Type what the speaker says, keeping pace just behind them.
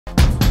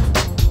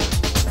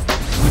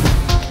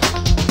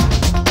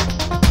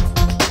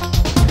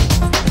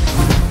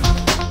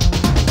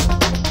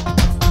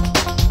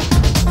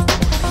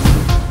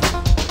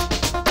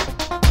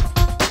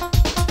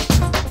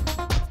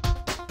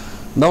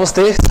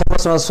नमस्ते,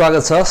 सबैसँग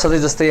स्वागत छ। सधैँ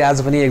जस्तै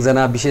आज पनि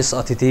एकजना विशेष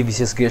अतिथि,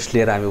 विशेष गेस्ट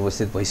लिएर हामी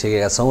उपस्थित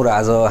भइसकेका छौँ र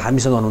आज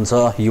हामीसँग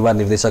हुनुहुन्छ युवा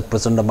निर्देशक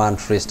प्रचण्डमान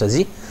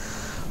श्रेष्ठजी।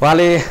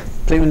 उहाँले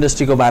फिल्म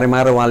इन्डस्ट्रीको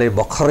बारेमा र उहाँले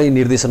भर्खरै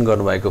निर्देशन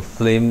गर्नुभएको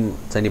फिल्म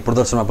चाहिँ नि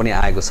प्रदर्शनमा पनि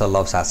आएको छ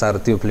लभ छाछा, र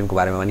त्यो फिल्मको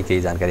बारेमा पनि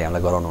केही जानकारी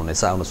हामीलाई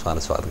गराउनुहुनेछ। आउनुहोस्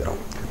उहाँलाई स्वागत गरौँ।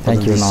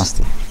 Thank you.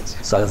 नमस्ते,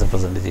 स्वागत छ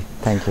प्रचण्डजी।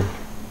 Thank you.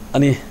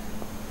 अनि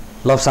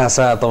लभ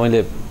छाछा तपाईँले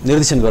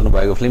निर्देशन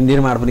गर्नुभएको फिल्म,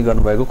 निर्माण पनि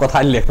गर्नुभएको,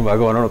 कथा लेख्नु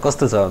भएको, भनौँ न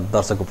कस्तो छ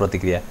दर्शकको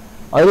प्रतिक्रिया?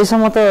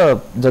 अहिलेसम्म त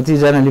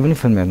जतिजनाले पनि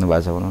फिल्म हेर्नु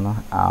भएको छ भनौँ न,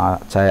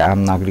 चाहे आम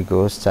नागरिक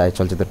होस्, चाहे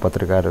चलचित्र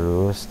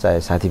पत्रकारहरू होस्,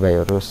 चाहे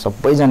साथीभाइहरू होस्,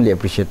 सबैजनाले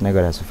एप्रिसिएट नै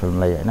गरेको छ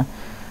फिल्मलाई होइन।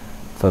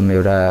 फिल्म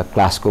एउटा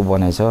क्लासको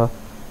बनाएछ,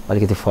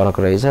 अलिकति फरक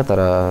रहेछ, तर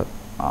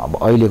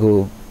अब अहिलेको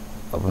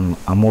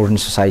मोडर्न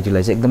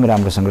सोसाइटीलाई चाहिँ एकदमै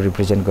राम्रोसँग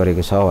रिप्रेजेन्ट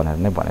गरेको छ भनेर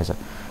नै भनेछ।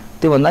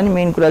 त्योभन्दा नि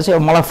मेन कुरा चाहिँ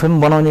अब मलाई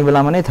फिल्म बनाउने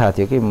बेलामा नै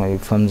थाहा थियो कि म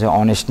फिल्म चाहिँ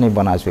अनेस्ट नै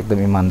बनाएको छु,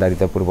 एकदम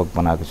इमान्दारितापूर्वक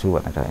बनाएको छु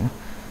भनेर होइन।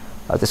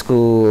 त्यसको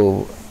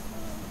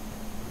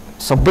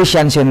सबै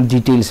सानो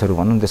डिटेल्सहरू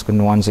भनौँ, त्यसको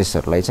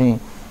नुवान्सेसहरूलाई चाहिँ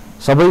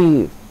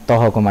सबै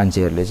तहको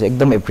मान्छेहरूले चाहिँ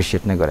एकदम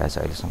एप्रिसिएट नै गरेको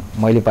छ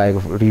अहिलेसम्म। मैले पाएको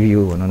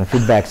रिभ्यू भनौँ न,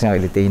 फिडब्याक चाहिँ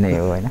अहिले त्यही नै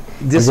हो होइन।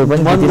 जो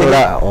पनि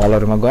कतिवटा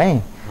हलहरूमा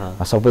गएँ,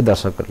 सबै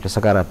दर्शकहरूले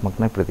सकारात्मक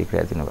नै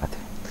प्रतिक्रिया दिनुभएको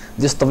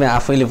थियो। जस तपाईँ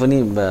आफैले पनि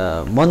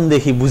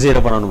मनदेखि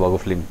बुझेर बनाउनु भएको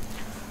फिल्म?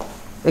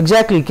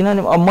 एक्ज्याक्टली,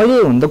 किनभने अब मैले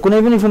हुन त कुनै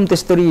पनि फिल्म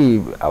त्यस्तरी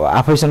अब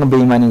आफैसँग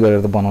बेइमानी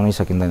गरेर त बनाउनै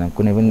सकिँदैन।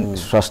 कुनै पनि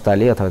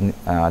स्रष्टाले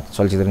अथवा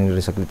चलचित्र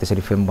निर्देशकले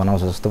त्यसरी फिल्म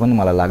बनाउँछ जस्तो पनि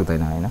मलाई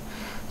लाग्दैन होइन।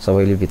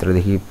 सबैले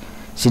भित्रदेखि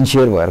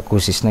सिन्सियर भएर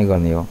कोसिस नै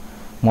गर्ने हो।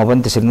 म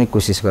पनि त्यसरी नै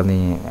कोसिस गर्ने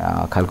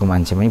खालको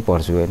मान्छेमै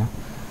पर्छु होइन।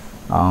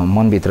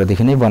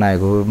 मनभित्रदेखि नै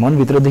बनाएको,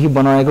 मनभित्रदेखि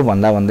बनाएको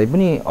भन्दै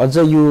पनि अझ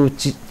यो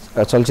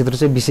चलचित्र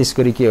चाहिँ विशेष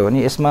गरी के हो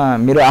भने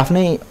यसमा मेरो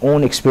आफ्नै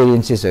ओन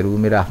एक्सपिरियन्सेसहरू,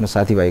 मेरो आफ्नो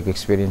साथीभाइको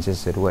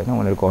एक्सपिरियन्सेसहरू होइन,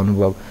 उनीहरूको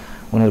अनुभव,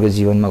 उनीहरूको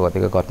जीवनमा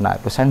घटेका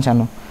घटनाहरूको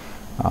सानो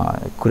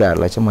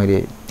कुराहरूलाई चाहिँ मैले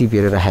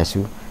टिपेर राखेको छु।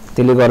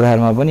 त्यसले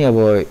गर्दाखेरिमा पनि अब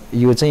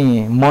यो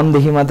चाहिँ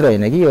मनदेखि मात्र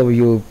होइन कि अब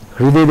यो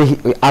हृदयदेखि,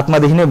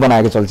 आत्मादेखि नै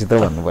बनाएको चलचित्र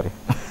भन्नु पऱ्यो।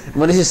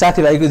 भनेपछि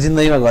साथीभाइको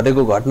जिन्दगीमा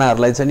घटेको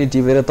घटनाहरूलाई चाहिँ नि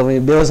टिपेर तपाईँ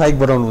व्यावसायिक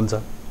बनाउनुहुन्छ?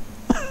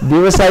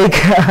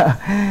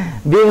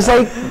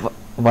 व्यावसायिक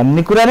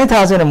भन्ने कुरा नै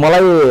थाहा छैन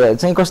मलाई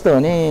चाहिँ।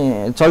 कस्तो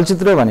भने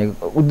चलचित्र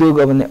भनेको उद्योग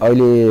अब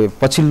अहिले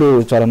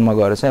पछिल्लो चरणमा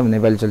गएर चाहिँ अब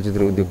नेपाली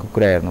चलचित्र उद्योगको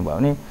कुरा हेर्नुभयो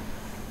भने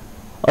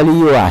अलि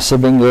यो हास्य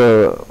व्यङ्ग्य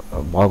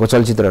भएको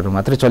चलचित्रहरू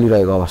मात्रै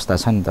चलिरहेको अवस्था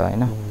छ नि त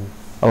होइन।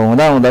 अब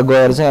हुँदा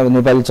गएर चाहिँ अब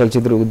नेपाली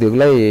चलचित्र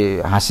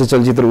उद्योगलाई हास्य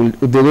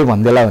चलचित्र उद्योगै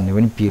भन्देला भन्ने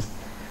पनि पिर।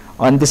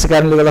 अनि त्यसै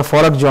कारणले गर्दा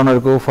फरक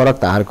जनरको, फरक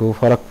धारको,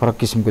 फरक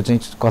किसिमको चाहिँ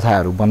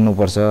कथाहरू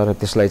बन्नुपर्छ र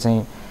त्यसलाई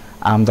चाहिँ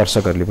आम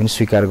दर्शकहरूले पनि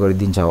स्वीकार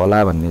गरिदिन्छ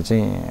होला भन्ने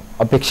चाहिँ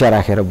अपेक्षा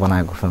राखेर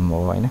बनाएको फिल्म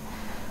हो होइन।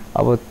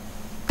 अब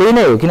त्यही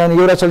नै हो, किनभने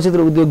एउटा चलचित्र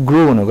उद्योग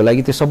ग्रो हुनको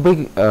लागि त्यो सबै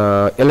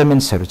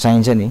एलिमेन्ट्सहरू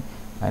चाहिन्छ नि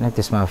होइन।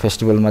 त्यसमा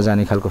फेस्टिभलमा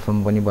जाने खालको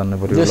फिल्म पनि बन्नु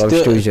पर्यो, लभ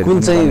स्टोरीजहरू, कुन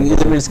चाहिँ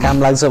एलिमेन्ट्स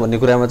काम लाग्छ भन्ने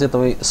कुरामा चाहिँ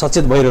तपाईँ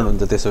सचेत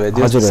भइरहनुहुन्छ। त्यसो भए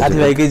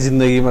साथीभाइकै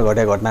जिन्दगीमा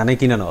घटेको घटना नै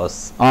किन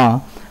नहोस्,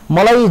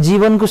 मलाई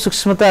जीवनको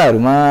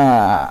सूक्ष्मताहरूमा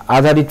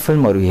आधारित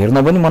फिल्महरू हेर्न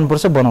पनि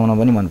मनपर्छ, बनाउन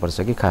पनि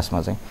मनपर्छ कि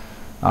खासमा चाहिँ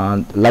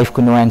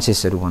लाइफको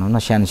नुवान्सेसहरू भनौँ न,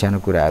 सानो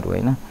कुराहरू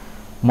होइन।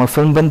 म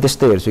फिल्म पनि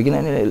त्यस्तै हेर्छु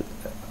किनभने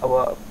अब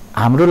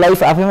हाम्रो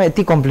लाइफ आफैमा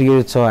यति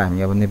कम्प्लिकेटेड छ।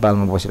 हामी अब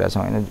नेपालमा बसिरहेको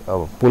छौँ होइन।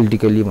 अब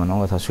पोलिटिकली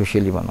भनौँ अथवा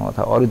सोसियली भनौँ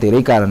अथवा अरू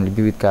धेरै कारणले,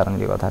 विविध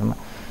कारणले गर्दामा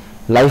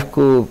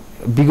लाइफको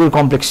बिगर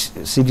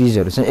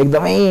कम्प्लेक्सिटिजहरू चाहिँ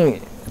एकदमै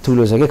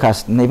ठुलो छ कि।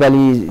 खास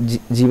नेपाली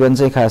जीवन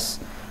चाहिँ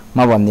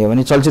खासमा भन्ने हो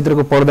भने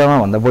चलचित्रको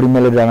पर्दामा भन्दा बढी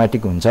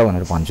मेलोड्रामेटिक हुन्छ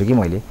भनेर भन्छु कि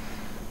मैले।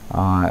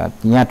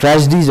 यहाँ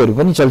ट्रेजेडिजहरू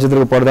पनि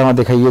चलचित्रको पर्दामा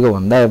देखाइएको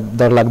भन्दा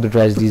डरलाग्दो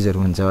ट्रेजेडिजहरू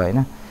हुन्छ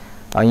होइन।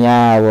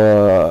 यहाँ अब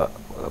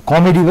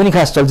कमेडी पनि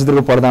खास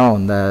चलचित्रको पर्दामा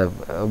भन्दा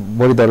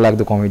बढी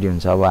डरलाग्दो कमेडी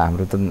हुन्छ। अब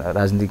हाम्रो त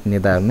राजनीतिक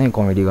नेताहरू नै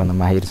कमेडी गर्न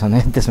माहिर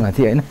छन्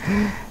त्यसमाथि होइन।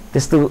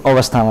 त्यस्तो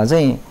अवस्थामा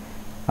चाहिँ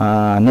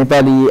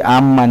नेपाली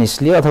आम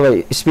मानिसले अथवा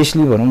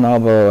स्पेसली भनौँ न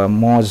अब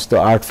म जस्तो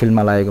आर्ट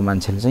फिल्ममा लागेको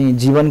मान्छेले चाहिँ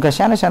जीवनका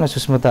सानो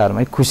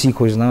सूक्ष्मताहरूमै खुसी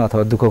खोज्न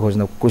अथवा दुःख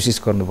खोज्न कोसिस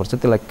गर्नुपर्छ,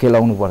 त्यसलाई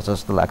केलाउनुपर्छ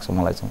जस्तो लाग्छ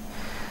मलाई चाहिँ।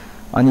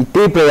 अनि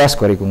त्यही प्रयास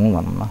गरेको हुँ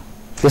भनौँ न।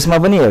 त्यसमा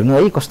पनि हेर्नु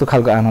है कस्तो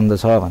खालको आनन्द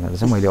छ भनेर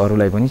चाहिँ मैले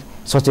अरूलाई पनि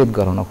सचेत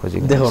गराउन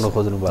खोजेको, देखाउन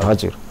खोज्नु भयो।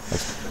 हजुर।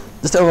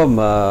 जस्तै अब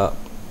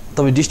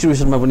तपाईँ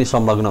डिस्ट्रिब्युसनमा पनि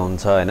संलग्न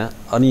हुन्छ होइन।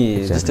 अनि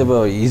जस्तै अब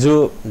हिजो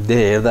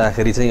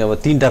हेर्दाखेरि चाहिँ अब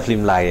 3टा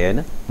फिल्म लागे होइन,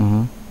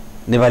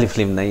 नेपाली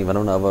फिल्म नै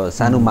भनौँ न। अब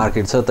सानो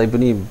मार्केट छ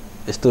तैपनि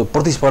यस्तो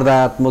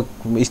प्रतिस्पर्धात्मक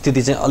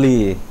स्थिति चाहिँ अलि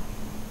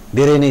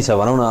धेरै नै छ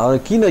भनौँ न।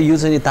 अब किन यो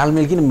चाहिँ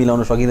तालमेल किन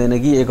मिलाउन सकिँदैन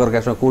कि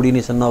एकअर्कासँग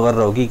कोअर्डिनेसन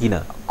नगरेर हो कि किन?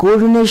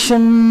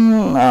 कोअर्डिनेसन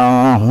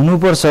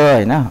हुनुपर्छ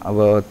होइन। अब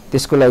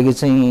त्यसको लागि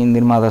चाहिँ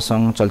निर्माता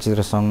सङ्घ,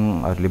 चलचित्र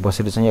सङ्घहरूले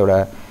बसेर चाहिँ एउटा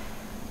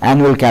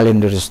एनुअल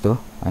क्यालेन्डर जस्तो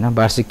होइन,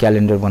 वार्षिक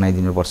क्यालेन्डर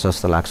बनाइदिनुपर्छ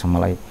जस्तो लाग्छ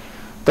मलाई।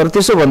 तर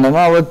त्यसो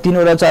भन्दामा अब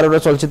 3वटा 4वटा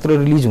चलचित्र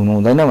रिलिज हुनु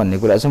हुँदैन भन्ने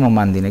कुरा चाहिँ म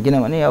मान्दिनँ।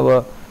 किनभने अब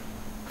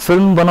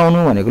फिल्म बनाउनु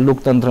भनेको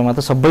लोकतन्त्रमा त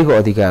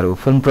सबैको अधिकार हो,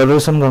 फिल्म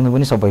प्रदर्शन गर्नु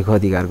पनि सबैको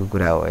अधिकारको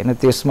कुरा हो होइन।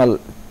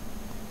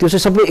 त्यो चाहिँ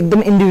सबै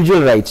एकदम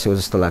इन्डिभिजुअल राइट्स हो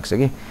जस्तो लाग्छ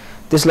कि।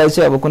 त्यसलाई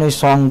चाहिँ अब कुनै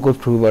सङको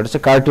थ्रुबाट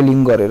चाहिँ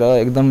कार्टेलिङ गरेर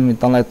एकदम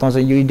तँलाई तँ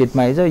चाहिँ यही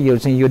डेटमा आइज यो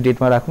चाहिँ यो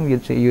डेटमा राखौँ यो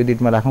चाहिँ यो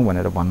डेटमा राखौँ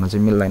भनेर भन्न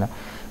चाहिँ मिल्दैन।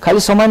 खालि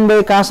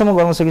समन्वय कहाँसम्म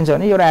गर्न सकिन्छ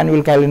भने एउटा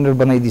एनुअल क्यालेन्डर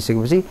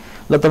बनाइदिइसकेपछि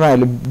ल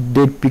तपाईँहरूले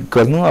डेट पिक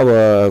गर्नु, अब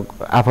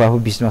आफू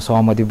बिचमा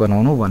सहमति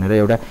बनाउनु भनेर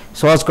एउटा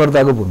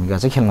सहजकर्ताको भूमिका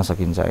चाहिँ खेल्न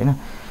सकिन्छ होइन।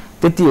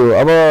 त्यति हो।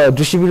 अब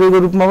डिस्ट्रिब्युटरको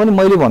रूपमा पनि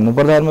मैले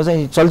भन्नुपर्दामा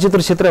चाहिँ चलचित्र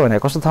क्षेत्र भने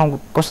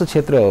कस्तो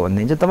क्षेत्र हो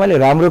भनेदेखि चाहिँ तपाईँले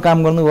राम्रो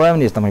काम गर्नुभयो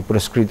भने तपाईँ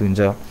पुरस्कृत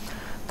हुन्छ,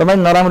 तपाईँ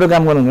नराम्रो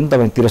काम गर्नुभयो भने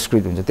तपाईँ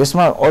तिरस्कृत हुन्छ।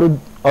 त्यसमा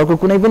अर्को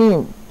कुनै पनि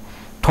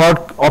थर्ड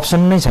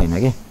अप्सन नै छैन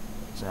कि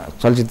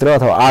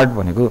चलचित्र अथवा आर्ट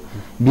भनेको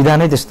विधा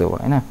नै त्यस्तो हो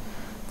होइन।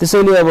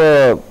 त्यसैले अब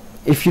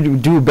if you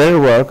do better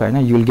work होइन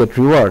यु विल गेट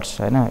रिवार्ड्स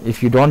होइन,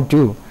 if you don't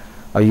do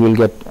you will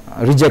get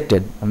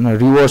rejected होइन।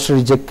 रिवार्ड्स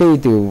रिजेक्टकै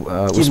त्यो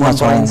उसमा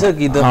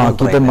कि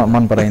त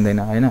मन पराइँदैन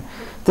होइन।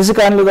 त्यसै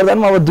कारणले गर्दा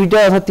पनि अब 2टा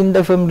अथवा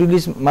 3टा फिल्म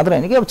रिलिज मात्र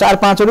होइन कि अब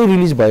 4-5वटै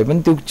रिलिज भए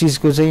पनि त्यो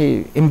चिजको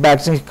चाहिँ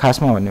इम्प्याक्ट चाहिँ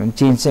खासमा भन्यो भने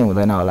चेन्ज चाहिँ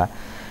हुँदैन होला।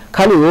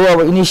 खालि हो अब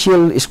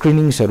इनिसियल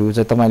स्क्रिनिङ्सहरू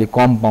चाहिँ तपाईँले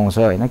कम पाउँछ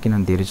होइन,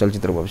 किनभने धेरै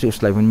चलचित्र भएपछि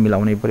उसलाई पनि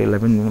मिलाउनै पऱ्यो, यसलाई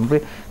पनि मिलाउनु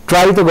पऱ्यो,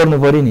 ट्राई त गर्नु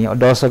पऱ्यो नि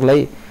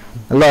दर्शकलाई।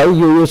 ल है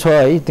यो छ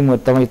है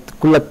तपाईँ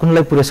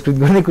कुनलाई पुरस्कृत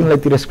गर्ने कुनलाई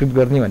तिरस्कृत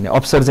गर्ने भन्ने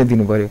अवसर चाहिँ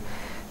दिनु पऱ्यो।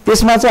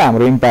 त्यसमा चाहिँ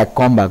हाम्रो इम्प्याक्ट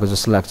कम भएको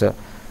जस्तो लाग्छ।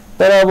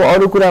 तर अब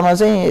अरू कुरामा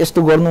चाहिँ यस्तो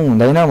गर्नु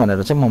हुँदैन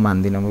भनेर चाहिँ म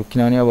मान्दिनँ,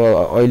 किनभने अब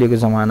अहिलेको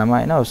जमानामा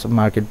होइन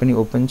मार्केट पनि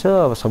ओपन छ,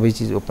 अब सबै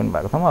चिज ओपन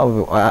भएको ठाउँमा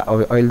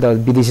अब अहिले त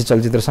विदेशी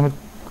चलचित्र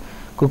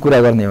समेतको कुरा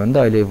गर्ने हो भने त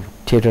अहिले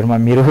थिएटरमा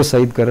मेरो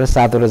सहित गरेर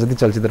 7वटा जति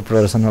चलचित्र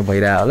प्रदर्शनमा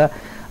भइरहेको होला,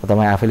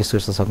 तपाईँ आफैले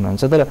सोच्न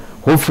सक्नुहुन्छ। तर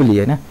होपफुली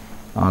होइन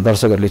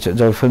दर्शकहरूले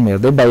जब फिल्म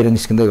हेर्दै बाहिर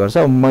निस्किँदै गर्छ,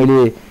 अब मैले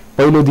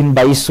पहिलो दिन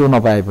 22 सो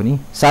नपाए पनि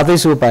 7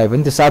 सो पाए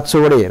पनि त्यो 7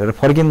 सोबाट हेरेर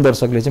फर्किने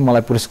दर्शकले चाहिँ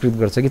मलाई पुरस्कृत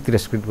गर्छ कि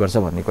तिरस्कृत गर्छ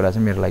भन्ने कुरा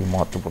चाहिँ मेरो लागि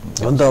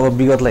महत्त्वपूर्ण हो नि त। अब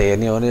विगतलाई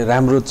हेर्ने हो भने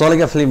राम्रो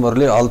चलेका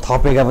फिल्महरूले हल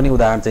थपेका पनि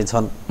उदाहरण चाहिँ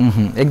छन्।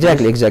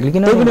 एक्ज्याक्टली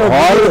किनभने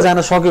हल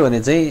जान सक्यो भने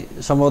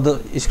चाहिँ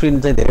सम्भवतः स्क्रिन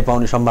चाहिँ धेरै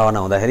पाउने सम्भावना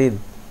हुँदाखेरि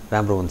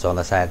राम्रो हुन्छ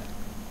होला सायद।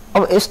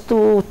 अब यस्तो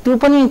त्यो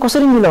पनि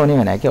कसरी मिलाउने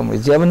भने क्या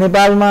अब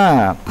नेपालमा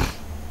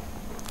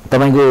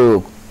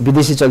तपाईँको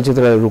विदेशी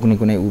चलचित्र रोक्ने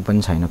कुनै ऊ पनि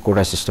छैन,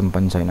 कोटा सिस्टम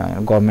पनि छैन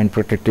होइन, गभर्मेन्ट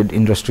प्रोटेक्टेड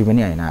इन्डस्ट्री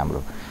पनि होइन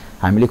हाम्रो।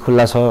 हामीले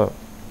खुल्ला छ,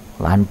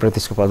 हामी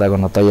प्रतिस्पर्धा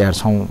गर्न तयार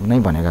छौँ नै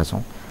भनेका छौँ।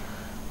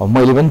 अब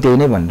मैले पनि त्यही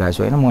नै भनिरहेको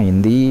छु होइन, म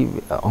हिन्दी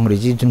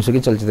अङ्ग्रेजी जुनसुकै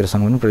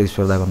चलचित्रसँग पनि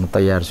प्रतिस्पर्धा गर्न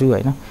तयार छु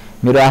होइन।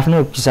 मेरो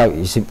आफ्नो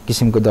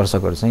किसिमको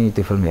दर्शकहरू चाहिँ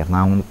त्यो फिल्म हेर्न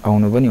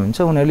आउनु पनि हुन्छ,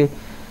 उनीहरूले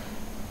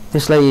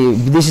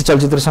त्यसलाई विदेशी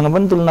चलचित्रसँग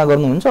पनि तुलना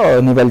गर्नुहुन्छ,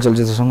 नेपाली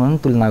चलचित्रसँग पनि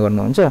तुलना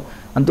गर्नुहुन्छ।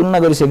 अनि तुलना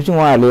गरिसकेपछि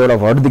उहाँहरूले एउटा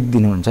भर्डिक्ट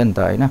दिनुहुन्छ नि त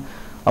होइन।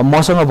 अब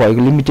मसँग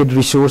भएको लिमिटेड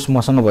रिसोर्स,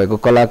 मसँग भएको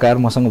कलाकार,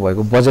 मसँग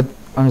भएको बजेट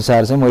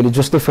अनुसार चाहिँ मैले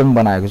जस्तो फिल्म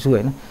बनाएको छु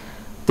होइन,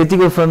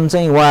 त्यतिको फिल्म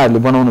चाहिँ उहाँहरूले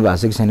बनाउनु भएको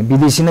छ कि छैन,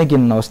 विदेशी नै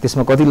किन नहोस्,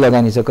 त्यसमा कति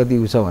लगानी छ कति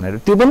उ छ भनेर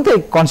त्यो पनि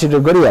त कन्सिडर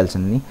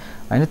गरिहाल्छन् नि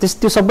होइन।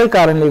 त्यो सबै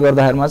कारणले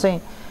गर्दाखेरिमा चाहिँ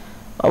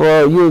अब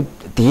यो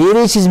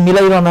धेरै चिज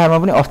मिलाइरहँदाखेरिमा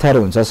पनि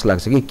अप्ठ्यारो हुन्छ जस्तो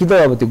लाग्छ कि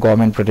त अब त्यो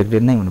गभर्मेन्ट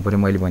प्रोटेक्टेड नै हुनु पऱ्यो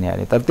मैले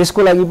भनिहालेँ। तर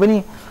त्यसको लागि पनि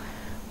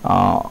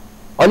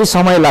अलि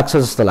समय लाग्छ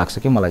जस्तो लाग्छ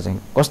कि मलाई चाहिँ।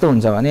 कस्तो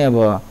हुन्छ भने अब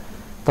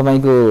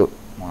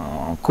तपाईँको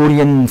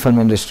कोरियन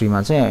फिल्म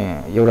इन्डस्ट्रीमा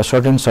चाहिँ एउटा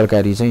सर्टेन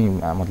सरकारी चाहिँ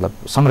मतलब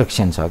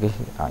संरक्षण छ कि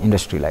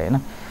इन्डस्ट्रीलाई होइन।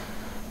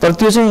 तर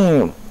त्यो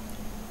चाहिँ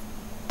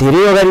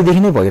धेरै अगाडिदेखि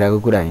नै भइरहेको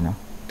कुरा होइन,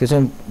 त्यो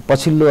चाहिँ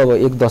पछिल्लो अब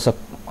 1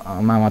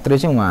 दशकमा मात्रै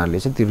चाहिँ उहाँहरूले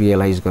चाहिँ त्यो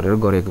रियलाइज गरेर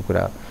गरेको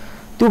कुरा।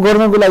 त्यो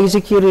गर्नको लागि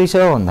चाहिँ के रहेछ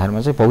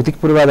भन्दाखेरिमा चाहिँ भौतिक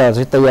पूर्वाधार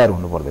चाहिँ तयार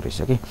हुनुपर्दो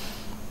रहेछ कि।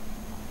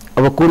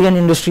 अब कोरियन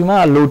इन्डस्ट्रीमा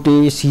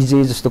लोटे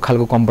CHHA जस्तो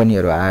खालको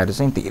कम्पनीहरू आएर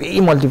चाहिँ धेरै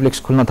मल्टिप्लेक्स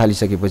खुल्न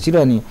थालिसकेपछि र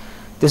अनि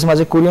त्यसमा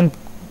चाहिँ कोरियन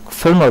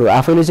फिल्महरू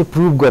आफैले चाहिँ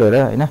प्रुभ गरेर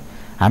होइन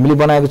हामीले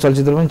बनाएको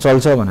चलचित्र पनि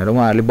चल्छ भनेर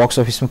उहाँहरूले बक्स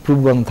अफिसमा प्रुभ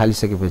गर्न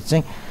थालिसकेपछि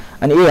चाहिँ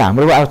अनि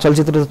हाम्रो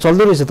चलचित्र त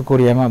चल्दै रहेछ त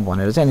कोरियामा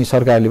भनेर चाहिँ अनि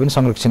सरकारले पनि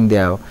संरक्षण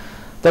दियो।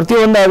 तर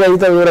त्योभन्दा अगाडि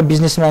त एउटा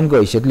बिजनेसम्यानको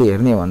हैसियतले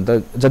हेर्ने हो भने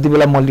त जति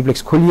बेला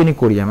मल्टिप्लेक्स खोलियो नि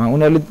कोरियामा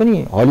उनीहरूले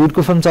पनि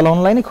हलिउडको फिल्म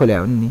चलाउनलाई नै खोल्या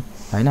हुन् नि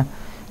होइन।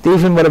 त्यही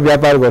फिल्मबाट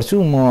व्यापार गर्छु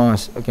म,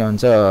 के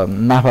भन्छ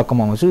नाफा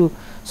कमाउँछु,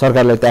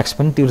 सरकारलाई ट्याक्स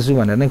पनि तिर्छु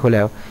भनेर नै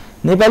खोल्या हो।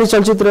 नेपाली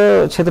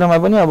चलचित्र क्षेत्रमा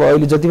पनि अब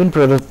अहिले जति पनि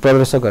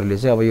प्रदर्शकहरूले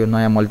चाहिँ अब यो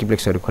नयाँ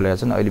मल्टिप्लेक्सहरू खोलेका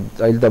छन्,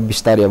 अहिले त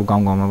बिस्तारै अब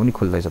गाउँ गाउँमा पनि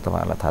खोल्दैछ,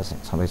 तपाईँहरूलाई थाहा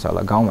छँदैछ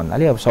होला। गाउँ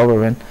भन्नाले अब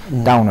सबर्बन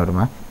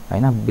टाउनहरूमा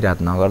होइन,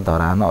 विराटनगर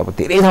धरान अब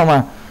धेरै ठाउँमा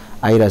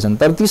आइरहेछन्।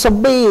 तर ती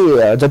सबै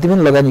जति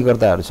पनि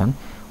लगानीकर्ताहरू छन्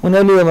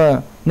उनीहरूले अब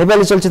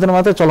नेपाली चलचित्र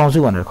मात्रै चलाउँछु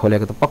भनेर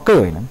खोलेको त पक्कै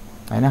होइन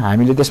होइन।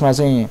 हामीले त्यसमा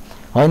चाहिँ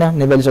होइन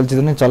नेपाली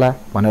चलचित्र नै चला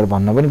भनेर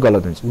भन्न पनि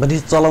गलत हुन्छ।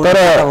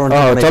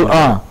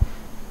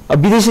 तर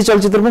विदेशी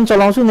चलचित्र पनि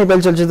चलाउँछु,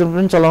 नेपाली चलचित्र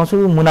पनि चलाउँछु,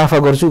 मुनाफा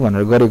गर्छु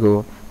भनेर गरेको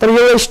हो। तर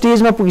एउटा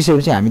स्टेजमा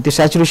पुगिसकेपछि हामी त्यो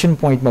स्याचुरेसन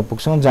पोइन्टमा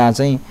पुग्छौँ जहाँ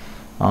चाहिँ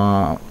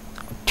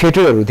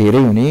थिएटरहरू धेरै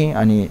हुने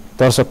अनि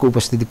दर्शकको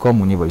उपस्थिति कम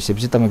हुने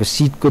भइसकेपछि तपाईँको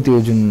सिटको त्यो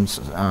जुन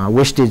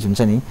वेस्टेज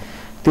हुन्छ नि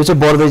त्यो चाहिँ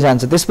बढ्दै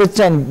जान्छ। त्यसपछि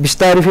चाहिँ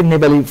बिस्तारै फेरि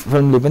नेपाली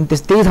फिल्मले पनि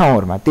त्यही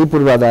ठाउँहरूमा त्यही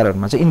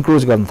पूर्वाधारहरूमा चाहिँ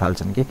इन्क्रोच गर्न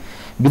थाल्छन् कि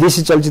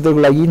विदेशी चलचित्रको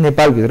लागि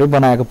नेपालभित्रै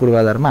बनाएको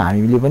पूर्वाधारमा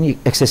हामीले पनि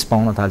एक्सेस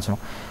पाउन थाल्छौँ।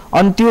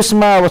 अनि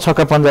त्यसमा अब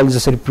छक्का पञ्जाले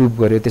जसरी प्रुभ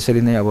गर्यो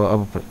त्यसरी नै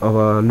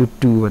अब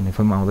लुट्टु भन्ने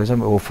फिल्म आउँदैछ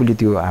होपफुली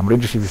त्यो हाम्रै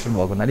डिस्ट्रिब्युसन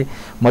भएको हुनाले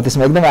म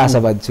त्यसमा एकदमै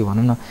आशावादी छु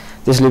भनौँ न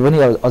त्यसले पनि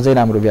अझै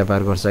राम्रो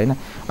व्यापार गर्छ होइन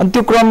अनि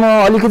त्यो क्रममा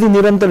अलिकति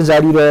निरन्तर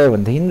जारी रह्यो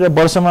भनेदेखि र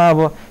वर्षमा अब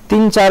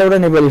 3-4 वटा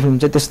नेपाली फिल्म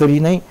चाहिँ त्यसरी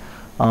नै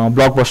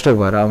ब्लकबस्टर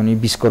भएर आउने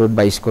 20 करोड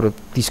 22 करोड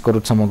 30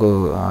 करोडसम्मको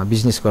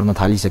बिजनेस गर्न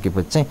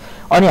थालिसकेपछि चाहिँ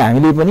अनि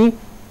हामीले पनि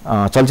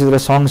चलचित्र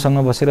सङ्घसँग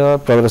बसेर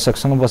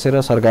प्रदर्शकसँग बसेर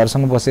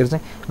सरकारसँग बसेर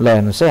चाहिँ ल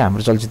हेर्नुहोस् है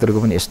हाम्रो चलचित्रको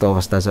पनि यस्तो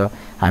अवस्था छ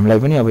हामीलाई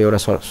पनि अब एउटा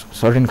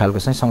सर्टेन खालको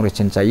चाहिँ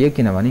संरक्षण चाहियो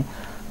किनभने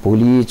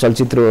भोलि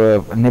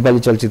नेपाली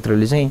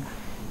चलचित्रले चाहिँ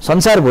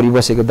संसारभरि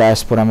बसेको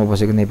डायस्पोरामा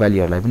बसेको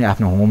नेपालीहरूलाई पनि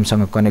आफ्नो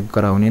होमसँग कनेक्ट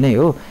गराउने नै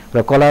हो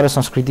र कला र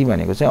संस्कृति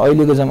भनेको चाहिँ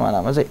अहिलेको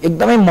जमानामा चाहिँ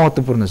एकदमै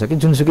महत्त्वपूर्ण छ कि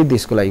जुनसुकै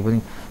देशको लागि पनि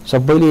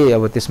सबैले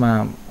अब त्यसमा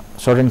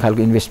सर्टेन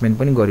खालको इन्भेस्टमेन्ट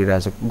पनि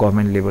गरिरहेछ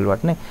गभर्मेन्ट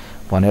लेभलबाट नै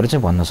भनेर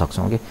चाहिँ भन्न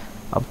सक्छौँ कि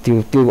अब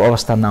त्यो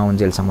अवस्था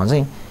नआउन्जेलसम्म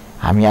चाहिँ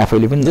हामी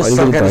आफैले पनि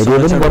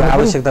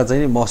आवश्यकता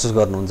चाहिँ महसुस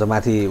गर्नुहुन्छ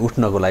माथि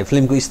उठ्नको लागि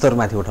फिल्मको स्तर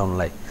माथि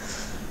उठाउनलाई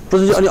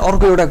अनि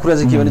अर्को एउटा कुरा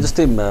चाहिँ के भने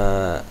जस्तै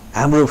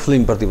हाम्रो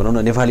फिल्मप्रति भनौँ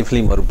न नेपाली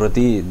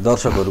फिल्महरूप्रति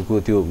दर्शकहरूको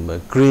त्यो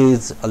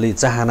क्रेज अलि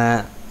चाहना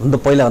हुन त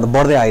पहिलाभन्दा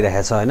बढ्दै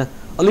आइरहेको छ होइन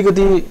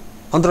अलिकति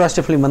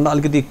अन्तर्राष्ट्रिय फिल्मभन्दा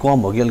अलिकति कम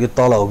हो कि अलिकति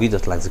तल हो कि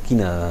जस्तो लाग्छ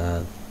किन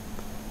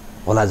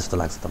होला जस्तो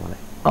लाग्छ तपाईँलाई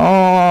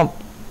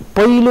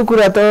पहिलो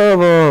कुरा त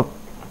अब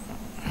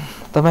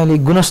तपाईँले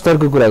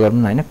गुणस्तरको कुरा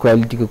गर्नु होइन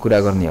क्वालिटीको कुरा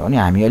गर्ने हो भने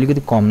हामी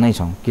अलिकति कम नै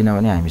छौँ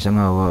किनभने हामीसँग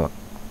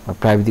अब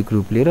प्राविधिक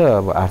रूपले र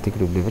अब आर्थिक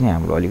रूपले पनि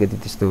हाम्रो अलिकति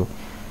त्यस्तो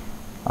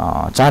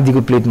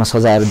चाँदीको प्लेटमा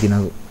सजाएर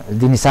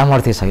दिने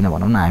सामर्थ्य छैन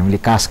भनौँ न हामीले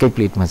काँसकै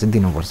प्लेटमा चाहिँ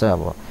दिनुपर्छ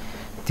अब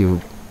त्यो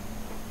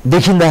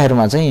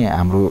देखिँदाखेरिमा चाहिँ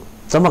हाम्रो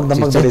चमक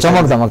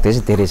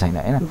चाहिँ धेरै छैन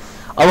होइन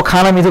अब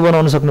खाना मिठो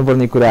बनाउन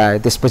सक्नुपर्ने कुरा आयो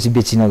त्यसपछि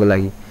बेचिनको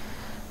लागि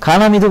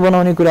खाना मिठो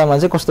बनाउने कुरामा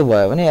चाहिँ कस्तो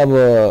भयो भने अब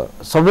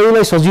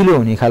सबैलाई सजिलो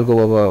हुने खालको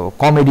अब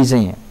कमेडी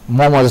चाहिँ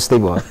मोमो जस्तै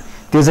भयो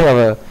त्यो चाहिँ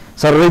अब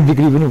सर्वै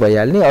बिक्री पनि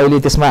भइहाल्ने अहिले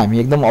त्यसमा हामी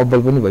एकदम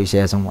अब्बल पनि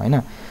भइसकेका छौँ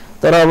होइन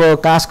तर अब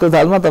काँसको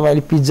दालमा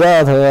तपाईँले पिज्जा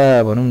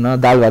अथवा भनौँ न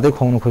दाल भातै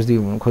खुवाउनु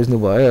खोज्नु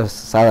भयो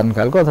साधारण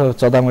खालको अथवा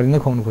चतामरी नै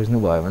खुवाउनु खोज्नु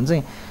भयो भने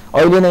चाहिँ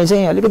अहिले नै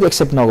चाहिँ अलिकति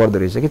एक्सेप्ट नगर्दो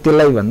रहेछ कि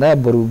त्यसलाई भन्दा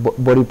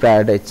बढी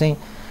प्रायोरिटाइज चाहिँ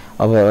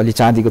अब अलि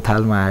चाँदीको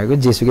थालमा आएको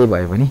जेसुकै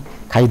भए पनि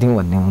खाइदिउँ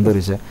भन्ने हुँदो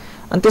रहेछ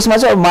अनि त्यसमा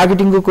चाहिँ अब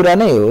मार्केटिङको कुरा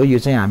नै हो यो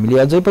चाहिँ हामीले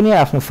अझै पनि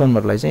आफ्नो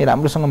फिल्महरूलाई चाहिँ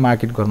राम्रोसँग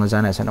मार्केट गर्न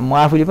जाने छैन म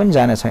आफूले पनि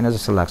जाने छैन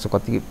जस्तो लाग्छ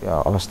कति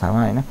अवस्थामा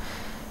होइन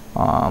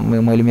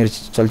मैले मेरो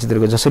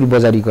चलचित्रको जसरी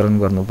बजारीकरण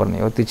गर्नुपर्ने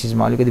हो त्यो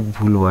चिजमा अलिकति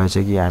भुल भएछ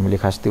कि हामीले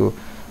खास त्यो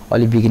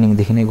अलि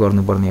बिगिनिङदेखि नै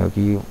गर्नुपर्ने हो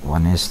कि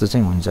भन्ने जस्तो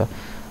चाहिँ हुन्छ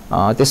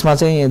त्यसमा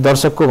चाहिँ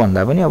दर्शकको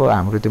भन्दा पनि अब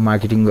हाम्रो त्यो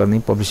मार्केटिङ गर्ने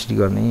पब्लिसिटी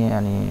गर्ने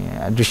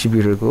अनि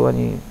डिस्ट्रिब्युटरको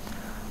अनि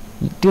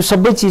त्यो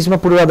सबै चिजमा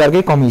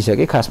पूर्वाधारकै कमी छ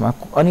कि खासमा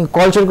अनि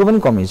कल्चरको पनि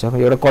कमी छ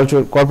एउटा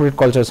कर्पोरेट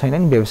कल्चर छैन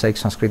नि व्यावसायिक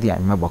संस्कृति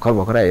हामीमा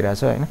भर्खर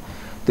आइरहेछ होइन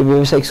त्यो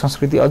व्यावसायिक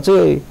संस्कृति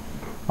अझै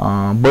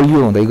बलियो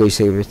हुँदै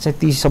गइसकेपछि चाहिँ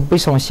ती सबै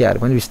समस्याहरू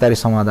पनि बिस्तारै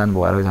समाधान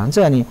भएर जान्छ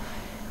अनि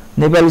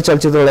नेपाली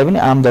चलचित्रलाई पनि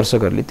आम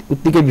दर्शकहरूले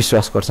उत्तिकै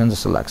विश्वास गर्छन्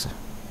जस्तो लाग्छ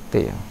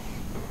त्यही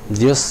हो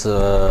जस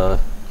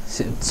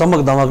चमक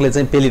दमकले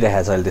चाहिँ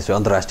पेलिरहेको छ अहिले त्यसो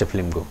अन्तर्राष्ट्रिय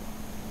फिल्मको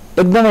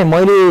एकदमै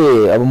मैले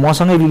अब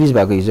मसँगै रिलिज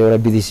भएको हिजो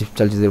एउटा विदेशी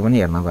चलचित्र पनि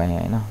हेर्न गएँ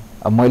होइन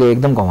अब मैले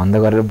एकदम घमण्ड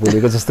गरेर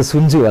बोलेको जस्तो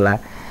सुन्छु होला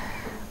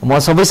म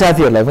सबै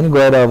साथीहरूलाई पनि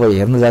गएर अब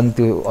हेर्नु जानु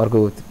त्यो अर्को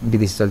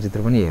विदेशी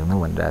चलचित्र पनि हेर्नु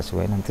भनिरहेको छु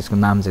होइन त्यसको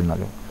नाम चाहिँ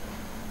नलिउँ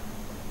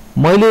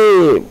मैले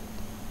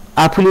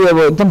आफूले अब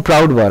एकदम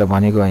प्राउड भएर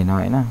भनेको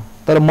होइन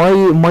तर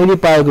मैले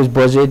पाएको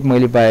बजेट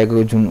मैले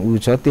पाएको जुन ऊ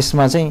छ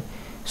त्यसमा चाहिँ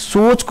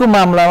सोचको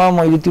मामलामा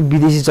मैले त्यो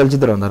विदेशी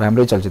चलचित्रभन्दा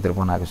राम्रै चलचित्र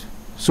बनाएको छु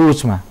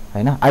सोचमा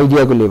होइन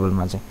आइडियाको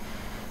लेभलमा चाहिँ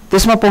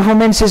त्यसमा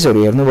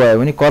पर्फर्मेन्सेसहरू हेर्नुभयो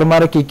भने कर्मा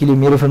र केकीले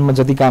मेरो फिल्ममा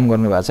जति काम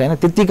गर्नुभएको छ होइन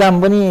त्यति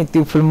काम पनि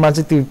त्यो फिल्ममा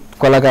चाहिँ त्यो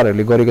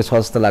कलाकारहरूले गरेको छ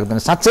जस्तो लाग्दैन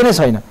साँच्चै नै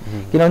छैन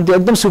किनभने त्यो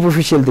एकदम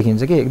सुपरफिसियल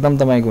देखिन्छ कि एकदम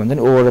तपाईँको हुन्छ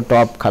नि ओभर द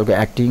टप खालको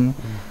एक्टिङ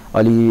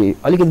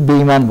अलिकति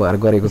बेइमान भएर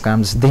गरेको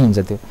काम जस्तो देखिन्छ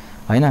त्यो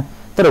होइन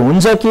तर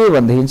हुन्छ के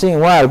भनेदेखि चाहिँ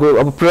उहाँहरूको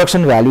अब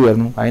प्रोडक्सन भ्यालु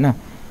हेर्नु होइन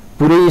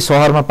पुरै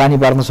सहरमा पानी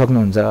पार्न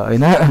सक्नुहुन्छ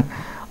होइन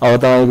अब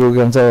तपाईँको के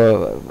भन्छ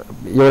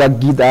एउटा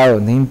गीत आयो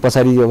भनेदेखि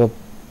पछाडि अब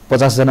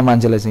 50 जना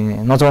मान्छेलाई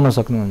चाहिँ नचाउन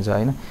सक्नुहुन्छ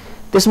होइन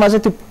त्यसमा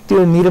चाहिँ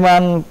त्यो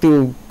निर्माण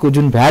त्योको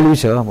जुन भ्यालु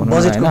छ भनौँ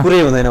न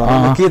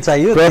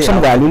प्रोडक्सन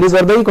भ्यालुले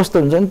गर्दै कस्तो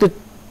हुन्छ नि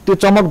त्यो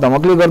चमक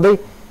धमकले गर्दै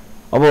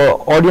अब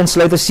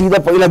अडियन्सलाई त सिधा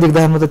पहिला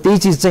देख्दाखेरिमा त त्यही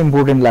चिज चाहिँ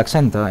इम्पोर्टेन्ट लाग्छ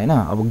नि त होइन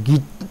अब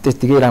गीत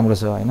त्यत्तिकै राम्रो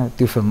छ होइन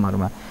त्यो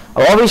फिल्महरूमा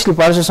अब अभियसली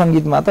पार्श्व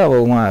सङ्गीतमा त अब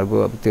उहाँहरूको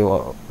अब त्यो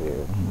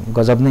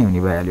गजब नै हुने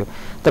भइहाल्यो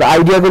तर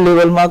आइडियाको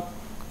लेभलमा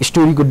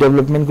स्टोरीको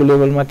डेभलपमेन्टको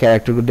लेभलमा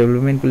क्यारेक्टरको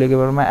डेभलपमेन्टको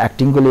लेभलमा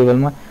एक्टिङको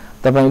लेभलमा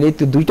तपाईँले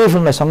त्यो दुईटै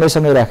फिल्मलाई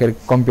सँगै राखेर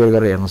कम्पेयर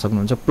गरेर हेर्न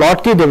सक्नुहुन्छ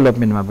प्लटकै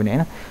डेभलपमेन्टमा पनि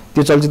होइन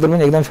त्यो चलचित्र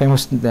पनि एकदम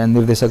फेमस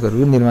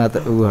निर्देशकहरू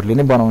निर्माताहरूले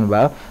नै बनाउनु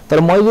भयो तर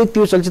मैले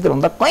त्यो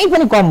चलचित्रभन्दा कहीँ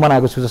पनि कम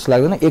बनाएको छु जस्तो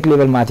लाग्दैन एक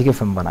लेभल माथिकै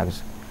फिल्म बनाएको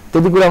छु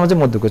त्यति कुरामा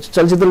चाहिँ म दुःख छु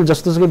चलचित्रले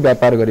जस्तोसुकै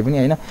व्यापार गरे पनि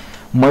होइन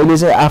मैले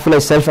चाहिँ आफूलाई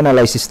सेल्फ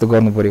एनालाइसिस त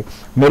गर्नु पऱ्यो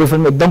मेरो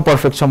फिल्म एकदम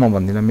पर्फेक्ट छ म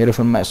भन्दिनँ मेरो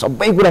फिल्ममा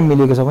सबै कुरा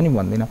मिलेको छ पनि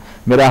भन्दिनँ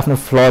मेरो आफ्नो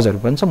फ्लजहरू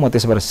पनि छ म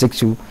त्यसबाट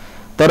सिक्छु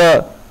तर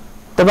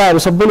तपाईँहरू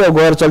सबैले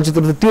गएर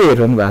चलचित्र त त्यो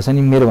हेरिरहनु भएको छ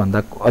नि, मेरोभन्दा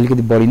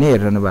अलिकति बढी नै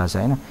हेरिरहनु भएको छ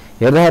होइन।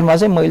 हेर्दाखेरिमा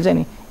चाहिँ मैले चाहिँ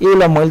नि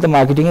ल मैले त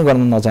मार्केटिङै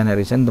गर्न नजाने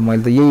रहेछ नि त,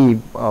 मैले त यही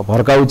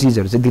भर्काउ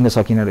चिजहरू चाहिँ दिन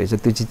सकिनँ रहेछ,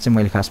 त्यो चिज चाहिँ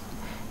मैले खास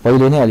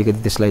पहिले नै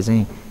अलिकति त्यसलाई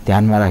चाहिँ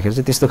ध्यानमा राखेर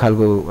चाहिँ त्यस्तो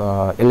खालको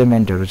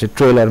एलिमेन्टहरू चाहिँ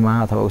ट्रेलरमा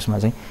अथवा उसमा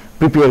चाहिँ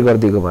प्रिपेयर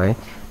गरिदिएको भए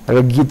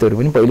र गीतहरू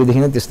पनि पहिलेदेखि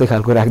नै त्यस्तै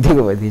खालको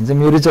राखिदिएको भएदेखि चाहिँ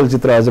मेरो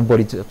चलचित्र अझ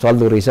बढी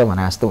चल्दो रहेछ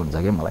भने जस्तो हुन्छ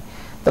क्या मलाई।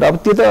 तर अब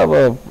त्यो त अब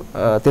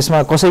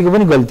त्यसमा कसैको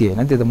पनि गल्ती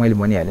होइन, त्यो त मैले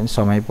भनिहालेँ नि,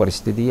 समय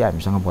परिस्थिति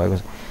हामीसँग भएको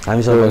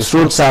हामीसँग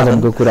स्रोत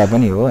साधनको कुरा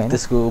पनि हो होइन,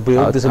 त्यसको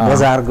उपयोग त्यसको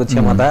बजारको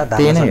क्षमता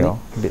त्यही नै हो।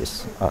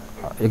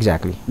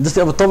 एक्ज्याक्टली।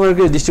 जस्तै अब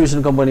तपाईँहरूकै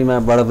डिस्ट्रिब्युसन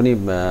कम्पनीमाबाट पनि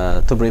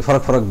थुप्रै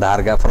फरक फरक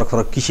धारका फरक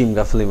फरक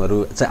किसिमका फिल्महरू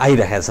चाहिँ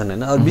आइरहेका छन्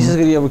होइन। विशेष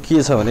गरी अब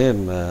के छ भने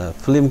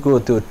फिल्मको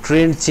त्यो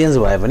ट्रेन्ड चेन्ज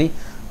भए पनि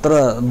तर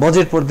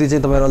बजेटप्रति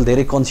चाहिँ तपाईँहरू अलि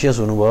धेरै कन्सियस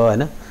हुनुभयो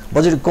होइन,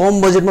 बजेट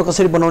कम बजेटमा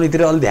कसरी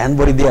बनाउनेतिर अलिक ध्यान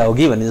बढिदिया हो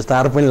कि भन्ने जस्तो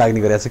आरोप पनि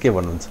लाग्ने गरेको छ, के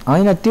भन्नुहुन्छ?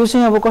 होइन त्यो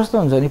चाहिँ अब कस्तो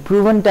हुन्छ भने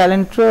प्रुभन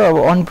ट्यालेन्ट र अब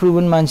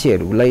अनप्रुभन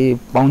मान्छेहरूलाई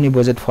पाउने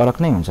बजेट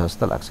फरक नै हुन्छ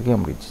जस्तो लाग्छ कि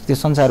अमृत, त्यो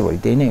संसारभरि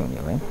त्यही नै हुने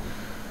होइन।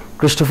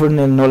 क्रिस्टोफर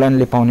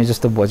नोलानले पाउने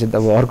जस्तो बजेट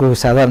अब अर्को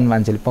साधारण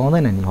मान्छेले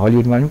पाउँदैन नि,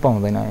 हलिउडमा पनि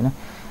पाउँदैन होइन।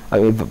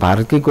 अब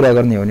भारतकै कुरा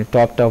गर्ने हो भने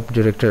टप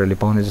डिरेक्टरहरूले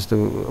पाउने जस्तो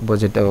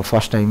बजेट अब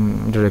फर्स्ट टाइम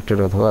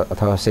डिरेक्टर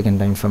अथवा सेकेन्ड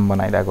टाइम फिल्म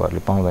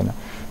बनाइरहेकोहरूले पाउँदैन।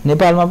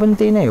 नेपालमा पनि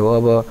त्यही नै हो।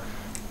 अब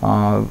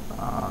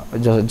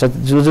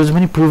जो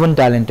पनि प्रुभन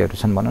ट्यालेन्टहरू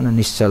छन् भनौँ न,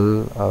 निश्चल,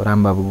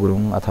 रामबाबु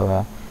गुरुङ अथवा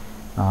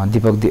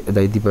दीपक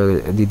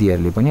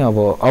दिदीहरूले पनि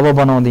अब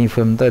बनाउँदै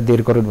फिल्म त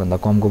 1.5 करोडभन्दा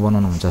कमको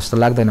बनाउनुहुन्छ जस्तो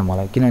लाग्दैन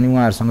मलाई, किनभने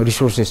उहाँहरूसँग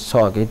रिसोर्सेस छ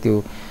कि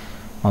त्यो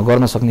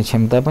गर्न सक्ने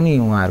क्षमता पनि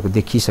उहाँहरूको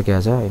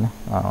देखिसकेको छ होइन।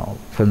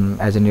 फिल्म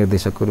एज ए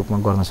निर्देशकको रूपमा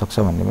गर्न सक्छ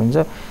भन्ने पनि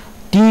छ।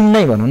 टिम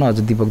नै भनौँ न, अझ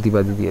दीपक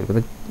दिदीहरूको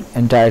त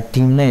एन्टायर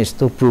टिम नै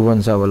यस्तो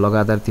प्रुभन छ, अब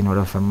लगातार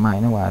 3वटा फिल्ममा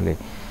होइन उहाँहरूले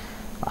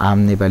आम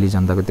नेपाली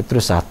जनताको त्यत्रो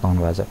साथ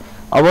पाउनु भएको छ।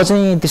 अब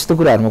चाहिँ त्यस्तो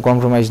कुराहरूमा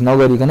कम्प्रोमाइज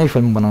नगरिकनै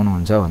फिल्म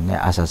बनाउनुहुन्छ भन्ने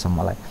आशा छ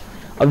मलाई।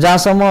 अब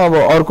जहाँसम्म अब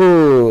अर्को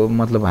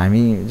मतलब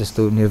हामी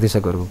जस्तो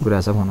निर्देशकहरूको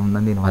कुरा छ भनौँ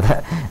न, निर्माता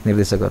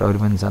निर्देशकहरू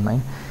पनि छन् है,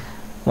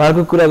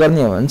 उहाँहरूको कुरा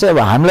गर्ने हो भने चाहिँ अब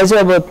हामीलाई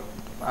चाहिँ अब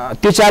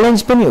त्यो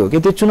च्यालेन्ज पनि हो कि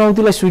त्यो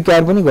चुनौतीलाई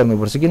स्वीकार पनि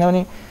गर्नुपर्छ,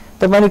 किनभने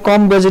तपाईँले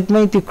कम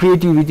बजेटमै त्यो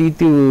क्रिएटिभिटी,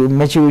 त्यो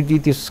मेच्युरिटी,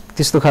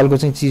 त्यस्तो खालको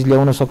चाहिँ चिज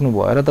ल्याउन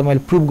सक्नुभयो र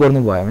तपाईँले प्रुभ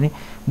गर्नुभयो भने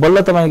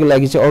बल्ल तपाईँको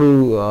लागि चाहिँ अरू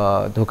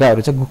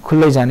धोकाहरू चाहिँ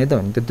खुल्दै जाने त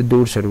हो नि, त्यो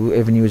डोर्सहरू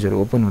एभेन्युजहरू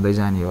ओपन हुँदै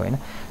जाने हो होइन।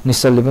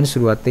 निश्चलले पनि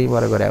सुरुवात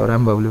त्यहीबाट गरायो,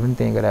 रामबाबुले पनि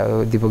त्यहीँ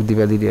गरायो, दीपक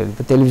दिदीहरूले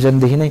त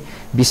टेलिभिजनदेखि नै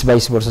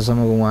 20-22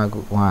 वर्षसम्मको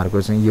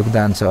उहाँहरूको चाहिँ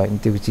योगदान छ होइन,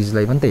 त्यो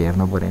चिजलाई पनि त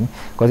हेर्नु पऱ्यो नि,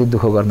 कति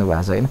दुःख गर्नु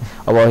भएको छ होइन।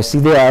 अब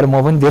सिधै आएर म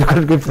पनि 1.5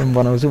 करोडकै फिल्म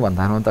बनाउँछु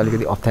भन्दामा त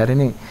अलिकति अप्ठ्यारो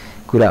नै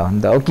कुरा हो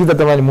नि त। अब कि त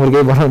तपाईँले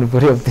मुर्गै बनाउनु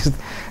पऱ्यो, अब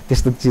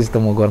त्यस्तो चिज त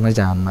म गर्नै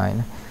चाहन्न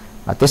होइन।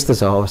 त्यस्तो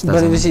छ अवस्था।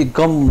 बेसी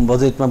कम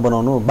बजेटमा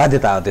बनाउनु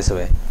बाध्यता हो, त्यसो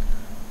भए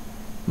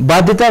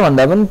बाध्यता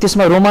भन्दा पनि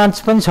त्यसमा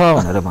रोमान्च पनि छ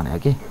भनेर भने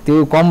कि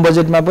त्यो कम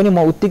बजेटमा पनि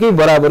म उत्तिकै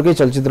बराबरकै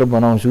चलचित्र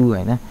बनाउँछु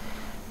होइन,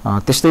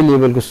 त्यस्तै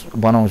लेभलको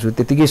बनाउँछु,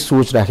 त्यतिकै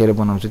सोच राखेर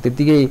बनाउँछु,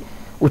 त्यतिकै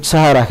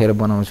उत्साह राखेर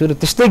बनाउँछु र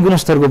त्यस्तै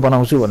गुणस्तरको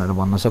बनाउँछु भनेर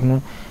भन्न सक्नु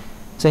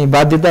चाहिँ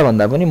बाध्यता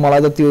भन्दा पनि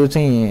मलाई त त्यो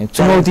चाहिँ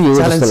चुनौती हो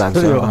जस्तो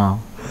लाग्छ।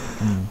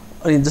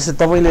 अनि जस्तै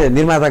तपाईँले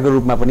निर्माताको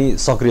रूपमा पनि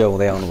सक्रिय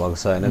हुँदै आउनुभएको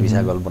छ होइन,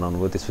 भिजागल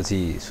बनाउनुभयो,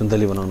 त्यसपछि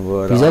सुन्तली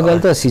बनाउनुभयो। भिजागल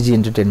त सिजी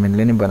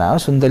इन्टरटेनमेन्टले नै बनायो,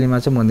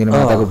 सुन्तलीमा चाहिँ म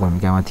निर्माताको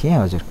भूमिकामा थिएँ।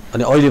 हजुर।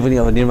 अनि अहिले पनि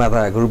अब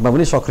निर्माताको रूपमा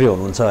पनि सक्रिय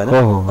हुनुहुन्छ होइन।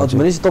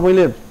 भनेपछि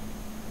तपाईँले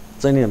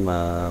चाहिँ नि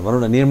भनौँ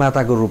न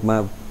निर्माताको रूपमा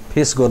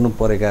फेस गर्नु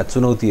परेका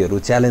चुनौतीहरू,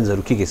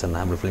 च्यालेन्जहरू के छन्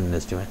हाम्रो फिल्म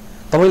इन्डस्ट्रीमा?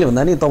 तपाईँले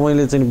भन्दा नि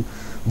तपाईँले चाहिँ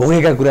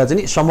भोगेका कुरा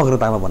चाहिँ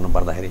समग्रतामा भन्नु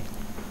पर्दाखेरि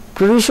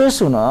प्रोड्युसर्स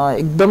हुन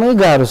एकदमै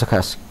गाह्रो छ।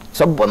 खास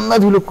सबभन्दा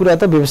ठुलो कुरा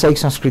त व्यावसायिक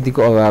संस्कृतिको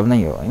अभाव नै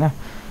हो होइन।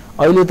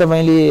 अहिले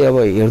तपाईँले अब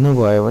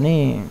हेर्नुभयो भने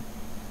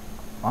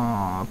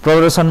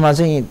प्रदर्शनमा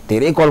चाहिँ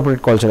धेरै कर्पोरेट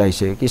कल्चर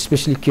आइसक्यो कि,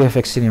 स्पेसली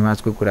क्युएफएक्स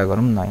सिनेमाजको कुरा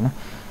गरौँ न होइन।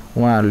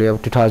 उहाँहरूले अब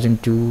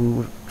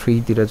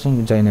 2002-03तिर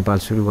चाहिँ जय नेपाल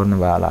सुरु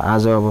गर्नुभयो होला।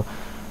 आज अब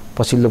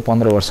पछिल्लो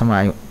 15 वर्षमा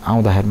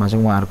आउँदाखेरिमा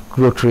चाहिँ उहाँहरूको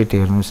ग्रोथ रेट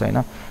हेर्नुहोस् होइन,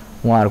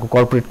 उहाँहरूको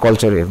कर्पोरेट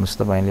कल्चर हेर्नुहोस्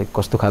तपाईँले,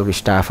 कस्तो खालको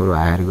स्टाफहरू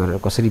हायर गरेर,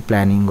 कसरी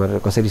प्लानिङ गरेर,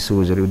 कसरी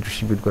सोजहरू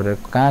डिस्ट्रिब्युट गरेर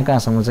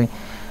कहाँसम्म चाहिँ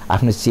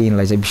आफ्नो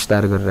चेनलाई चाहिँ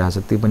विस्तार गरिरहेछ,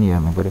 त्यो पनि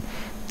हेर्नु पऱ्यो।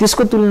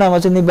 त्यसको तुलनामा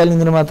चाहिँ नेपाली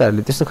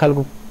निर्माताहरूले त्यस्तो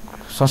खालको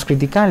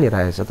संस्कृति कहाँ लिएर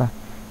आएछ त?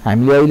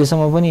 हामीले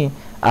अहिलेसम्म पनि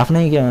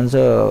आफ्नै के भन्छ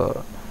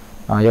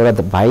एउटा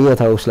भाइ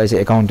अथवा उसलाई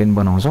चाहिँ एकाउन्टेन्ट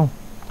बनाउँछौँ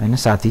होइन,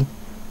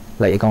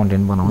 साथीलाई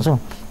एकाउन्टेन्ट बनाउँछौँ,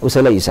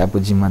 उसैलाई हिसाबको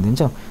जिम्मा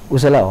दिन्छौँ,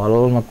 उसैलाई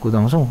हलमा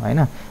कुदाउँछौँ होइन।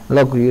 ल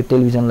यो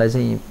टेलिभिजनलाई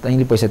चाहिँ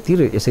तैँले पैसा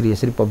तिर,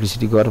 यसरी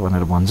पब्लिसिटी गर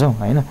भनेर भन्छौँ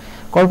होइन।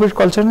 कर्पोरेट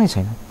कल्चर नै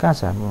छैन, कहाँ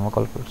छ हाम्रोमा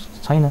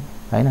कर्पोरेट छैन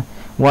होइन।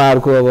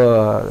 उहाँहरूको अब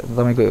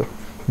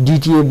तपाईँको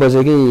डिटिए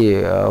बजेकै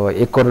अब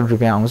 1 करोड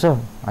रुपियाँ आउँछ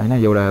होइन,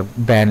 एउटा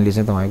ब्रान्डले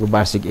चाहिँ तपाईँको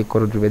वार्षिक 1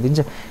 करोड रुपियाँ दिन्छ।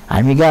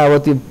 हामी कहाँ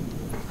अब त्यो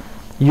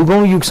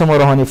युगौँ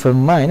रहने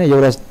फिल्ममा होइन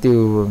एउटा त्यो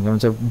के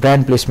भन्छ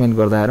ब्रान्ड प्लेसमेन्ट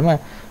गर्दाखेरिमा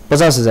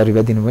 50,000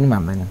 रुपियाँ दिनु पनि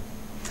मान्दैन।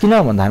 किन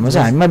भन्दाखेरिमा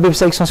चाहिँ हामीमा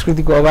व्यावसायिक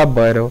संस्कृतिको अभाव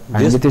भएर हो।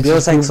 हामीले त्यो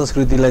व्यावसायिक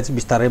संस्कृतिलाई चाहिँ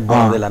बिस्तारै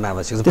बढाउँदै लान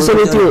आवश्यक छ।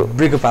 त्यसैले त्यो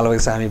ब्रेकको पालो भएको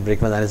छ, हामी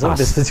ब्रेकमा जानेछौँ,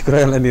 त्यसपछि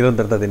कुरालाई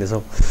निरन्तरता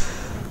दिनेछौँ।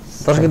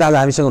 दर्शक आज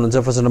हामीसँग हुनुहुन्छ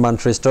प्रचण्डमान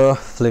श्रेष्ठ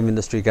फिल्म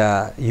इन्डस्ट्रीका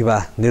युवा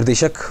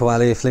निर्देशक।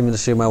 उहाँले फिल्म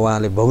इन्डस्ट्रीमा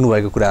उहाँले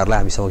भोग्नुभएको कुराहरूलाई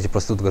हामी समक्ष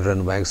प्रस्तुत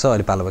गरिरहनु भएको छ।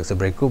 अहिले पालो भएको छ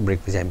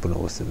ब्रेकपछि हामी पुनः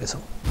उपस्थित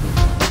हुनेछौँ।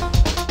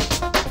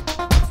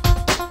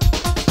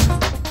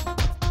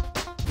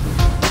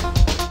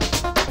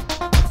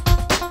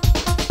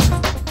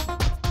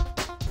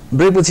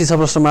 ब्रेकपछि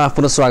प्रश्नमा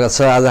पुनः स्वागत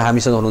छ। आज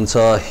हामीसँग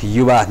हुनुहुन्छ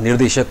युवा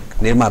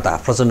निर्देशक निर्माता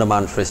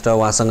प्रचण्डमान श्रेष्ठ।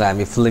 उहाँसँग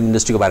हामी फिल्म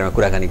इन्डस्ट्रीको बारेमा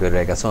कुराकानी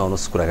गरिरहेका छौँ।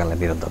 आउनुहोस् कुराकानीलाई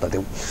निरन्तरता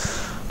दिउँ।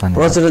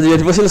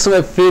 प्रचण्डजी पछिल्लो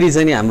समय फेरि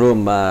चाहिँ नि हाम्रो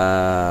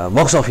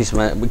बक्स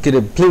अफिसमा के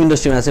अरे फिल्म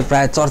इन्डस्ट्रीमा चाहिँ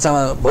प्रायः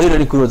चर्चामा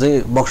भइरहेको कुरो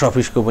चाहिँ बक्स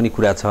अफिसको पनि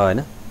कुरा छ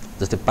होइन।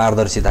 जस्तै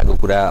पारदर्शिताको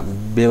कुरा,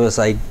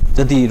 व्यावसायिक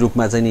जति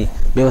रूपमा चाहिँ नि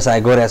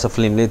व्यवसाय गरेको छ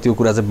फिल्मले त्यो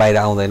कुरा चाहिँ बाहिर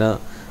आउँदैन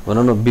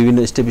भनौँ न।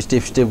 विभिन्न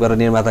स्टेप गरेर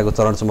निर्माताको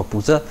चरणसम्म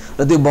पुग्छ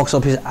र त्यो बक्स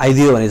अफिस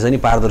आइदियो भने चाहिँ नि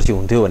पारदर्शी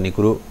हुन्थ्यो भन्ने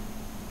कुरो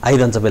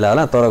आइरहन्छ बेला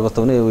होला। तर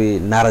कस्तो भने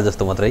उयो नारा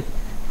जस्तो मात्रै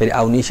फेरि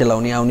आउने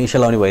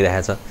सेलाउने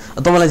भइरहेको छ।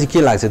 तपाईँलाई चाहिँ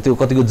के लाग्छ त्यो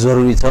कतिको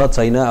जरुरी छ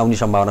छैन, आउने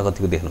सम्भावना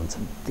कतिको देख्नुहुन्छ?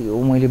 त्यो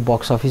मैले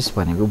बक्स अफिस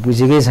भनेको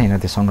बुझेकै छैन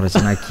त्यो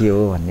संरचना के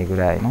हो भन्ने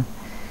कुरा होइन।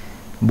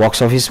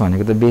 बक्स अफिस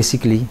भनेको त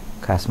बेसिकली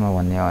खासमा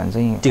भन्ने हो भने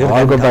चाहिँ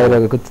अर्को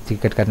बाहिरको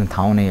टिकट काट्ने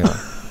ठाउँ नै हो,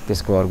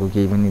 त्यसको अर्को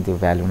केही पनि त्यो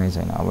भ्यालु नै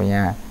छैन। अब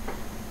यहाँ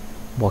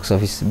बक्स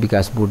अफिस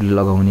विकास बोर्डले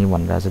लगाउने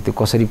भनिरहेको छ, त्यो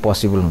कसरी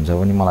पोसिबल हुन्छ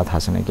पनि मलाई थाहा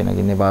छैन।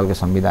 किनकि नेपालको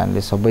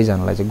संविधानले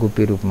सबैजनालाई चाहिँ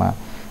गोप्य रूपमा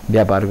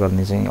व्यापार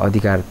गर्ने चाहिँ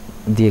अधिकार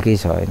दिएकै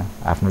छ होइन।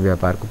 आफ्नो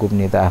व्यापारको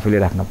गोपनीयता आफैले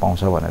राख्न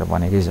पाउँछ भनेर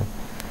भनेकै छ।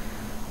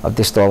 अब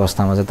त्यस्तो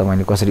अवस्थामा चाहिँ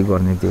तपाईँले कसरी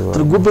गर्ने त्यो?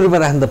 तर गोप्य रूपमा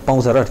राख्न त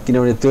पाउँछ र,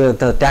 किनभने त्यो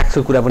त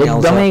ट्याक्सको कुरा पनि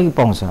आउँछ। एकदमै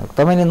पाउँछ।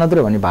 तपाईँले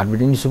नत्र भने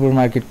भाटभिटिनी सुपर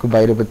मार्केटको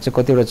बाहिरबाट चाहिँ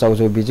कतिवटा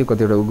चाउचाउ बेच्यो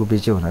कतिवटा उगो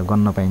बेच्यो भनेर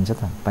गन्न पाइन्छ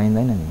त?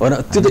 पाइँदैन नि। होइन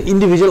त्यो त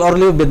इन्डिभिजुअल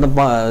अरूले बेच्न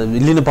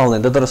लिन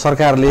पाउँदैन त। तर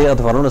सरकारले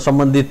अथवा भनौँ न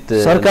सम्बन्धित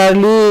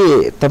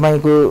सरकारले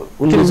तपाईँको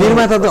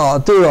निर्माता त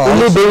त्यो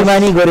उसले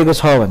बेइमानी गरेको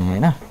छ भने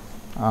होइन,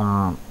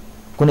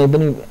 कुनै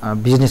पनि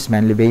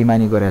बिजनेसम्यानले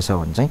बेइमानी गरेछ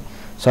भने चाहिँ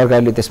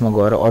सरकारले त्यसमा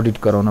गएर अडिट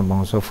गराउन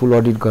पाउँछ, फुल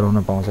अडिट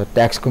गराउन पाउँछ,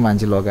 ट्याक्सको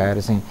मान्छे लगाएर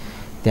चाहिँ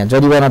त्यहाँ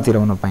जरिवाना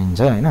तिराउन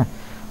पाइन्छ होइन।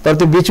 तर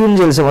त्यो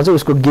बेचुन्जेलसम्म चाहिँ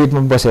उसको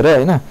गेटमा बसेर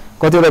होइन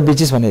कतिवटा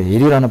बेचिस भनेर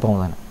हेरिरहन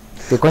पाउँदैन,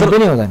 त्यो कहीँ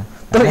पनि हुँदैन।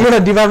 तर एउटा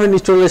डिपार्टमेन्ट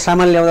स्टोरले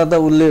सामान ल्याउँदा त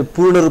उसले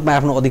पूर्ण रूपमा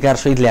आफ्नो अधिकार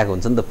सहित ल्याएको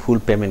हुन्छ नि त, फुल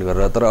पेमेन्ट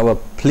गरेर। तर अब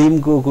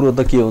फिल्मको कुरो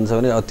त के हुन्छ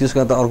भने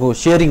त्यसको त अर्को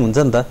सेयरिङ हुन्छ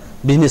नि त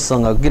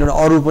बिजनेससँग, किनभने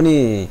अरू पनि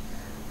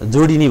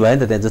जोडिने भयो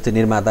नि त त्यहाँ। जस्तै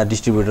निर्माता,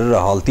 डिस्ट्रिब्युटर र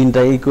हल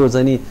तिनटैको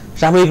चाहिँ नि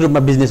सामूहिक रूपमा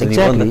बिजनेस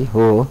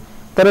हो।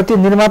 तर त्यो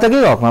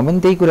निर्माताकै हकमा पनि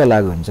त्यही कुरा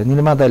लागु हुन्छ।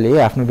 निर्माताले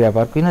आफ्नो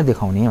व्यापार किन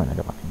देखाउने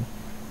भनेर भने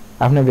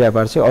आफ्नो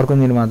व्यापार चाहिँ अर्को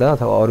निर्माता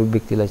अथवा अरू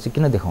व्यक्तिलाई चाहिँ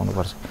किन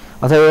देखाउनुपर्छ?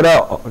 अथवा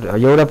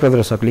एउटा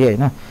प्रदर्शकले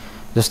होइन,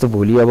 जस्तो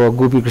भोलि अब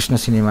गोपीकृष्ण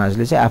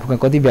सिनेमाजले चाहिँ आफूमा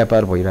कति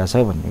व्यापार भइरहेछ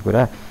भन्ने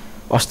कुरा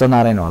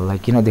अष्टनारायण हललाई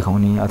किन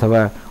देखाउने अथवा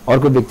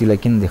अर्को व्यक्तिलाई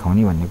किन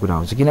देखाउने भन्ने कुरा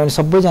हुन्छ। किनभने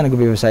सबैजनाको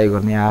व्यवसाय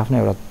गर्ने आफ्नो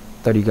एउटा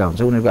तरिका हुन्छ,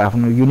 उनीहरूको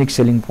आफ्नो युनिक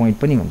सेलिङ पोइन्ट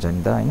पनि हुन्छ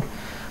नि त होइन।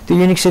 त्यो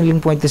युनिक सेलिङ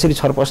पोइन्ट त्यसरी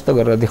छरपष्ट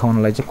गरेर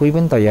देखाउनलाई चाहिँ कोही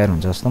पनि तयार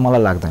हुन्छ जस्तो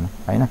मलाई लाग्दैन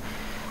होइन।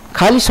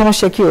 खालि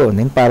समस्या के हो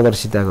भनेदेखि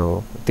पारदर्शिताको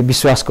हो, त्यो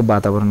विश्वासको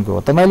वातावरणको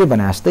हो। तपाईँले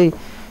भने जस्तै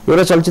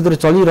एउटा चलचित्र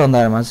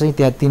चलिरहँदामा चाहिँ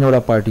त्यहाँ तीनवटा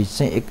पार्टी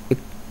चाहिँ एक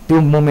त्यो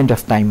मोमेन्ट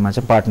अफ टाइममा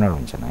चाहिँ पार्टनर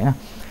हुन्छन् होइन।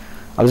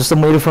 अब जस्तो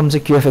मेरो फिल्म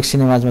चाहिँ क्युएफएक्स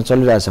सिनेमाजमा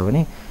चलिरहेछ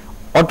भने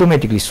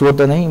अटोमेटिकली सो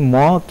त नै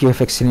म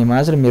क्युएफएक्स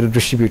सिनेमाज र मेरो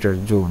डिस्ट्रिब्युटर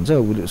जो हुन्छ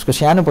उसको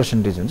सानो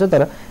पर्सेन्टेज हुन्छ।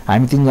 तर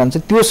हामी तिनजना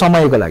चाहिँ त्यो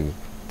समयको लागि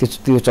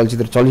त्यो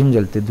चलचित्र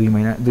चलिन्जेल त्यो 2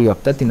 महिना 2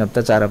 हप्ता 3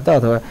 हप्ता 4 हप्ता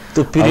अथवा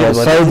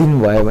 100 दिन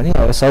भयो भने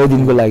अब 100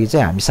 दिनको लागि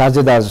चाहिँ हामी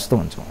साझेदार जस्तो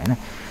हुन्छौँ होइन।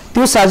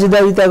 त्यो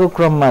साझेदारिताको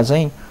क्रममा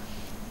चाहिँ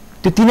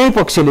त्यो तिनै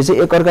पक्षले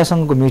चाहिँ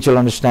एकअर्कासँगको म्युचुअल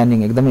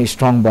अन्डरस्ट्यान्डिङ एकदमै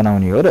स्ट्रङ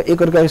बनाउने हो र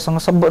एकअर्कासँग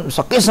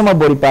सकेसम्म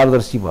बढी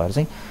पारदर्शी भएर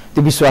चाहिँ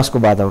त्यो विश्वासको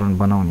वातावरण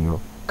बनाउने हो।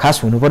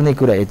 खास हुनुपर्ने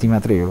कुरा यति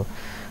मात्रै हो।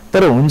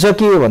 तर हुन्छ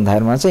के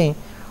भन्दाखेरिमा चाहिँ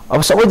अब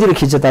सबैतिर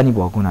खिचतानी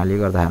भएको हुनाले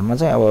गर्दाखेरिमा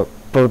चाहिँ अब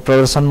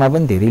प्रदर्शनमा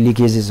पनि धेरै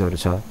लिकेजेसहरू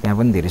छ, त्यहाँ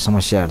पनि धेरै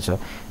समस्याहरू छ।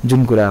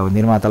 जुन कुरा अब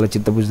निर्मातालाई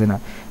चित्त बुझ्दैन,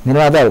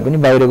 निर्माताहरू पनि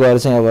बाहिर गएर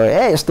चाहिँ अब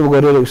यस्तो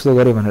गऱ्यो उस्तो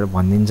गऱ्यो भनेर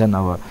भनिदिन्छन्।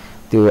 अब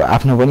त्यो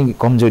आफ्नो पनि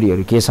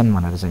कमजोरीहरू के छन्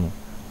भनेर चाहिँ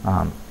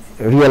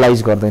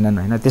रियलाइज गर्दैनन्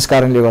होइन। त्यस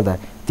कारणले गर्दा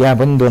त्यहाँ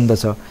पनि द्वन्द्व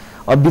छ।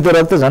 अब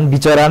वितरक त झन्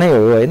बिचरा नै हो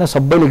होइन,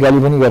 सबैले गाली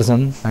पनि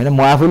गर्छन् होइन।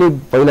 म आफूले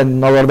पहिला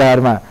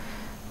नगर्दाहरूमा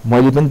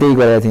मैले पनि त्यही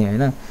गरेको थिएँ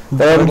होइन।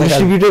 तर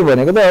डिस्ट्रिब्युटर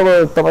भनेको त अब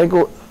तपाईँको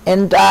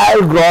एन्टायर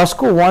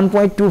ग्रसको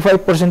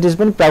 1.25%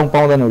 पनि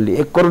पाउँदैन उसले।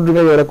 1 करोड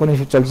रुपियाँ एउटा कुनै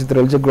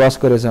चलचित्रले चाहिँ ग्रस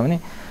गरेछ भने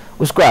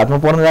उसको हातमा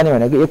पर्न जाने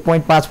भनेको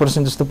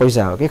 1.5% जस्तो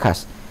पैसा हो कि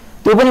खास।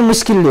 त्यो पनि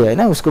मुस्किलले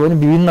होइन, उसको पनि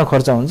विभिन्न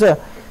खर्च हुन्छ।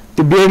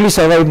 त्यो बेयरली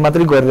सर्भाइभ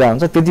मात्रै गरेर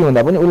हुन्छ। त्यति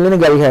हुँदा पनि उसले नै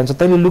गाली खान्छ,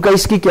 तैँले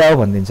लुकाइस् कि क्या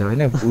हो भनिदिन्छ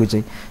होइन ऊ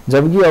चाहिँ।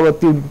 जबकि अब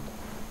त्यो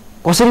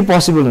कसरी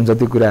पोसिबल हुन्छ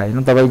त्यो कुरा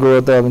होइन।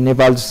 तपाईँको त अब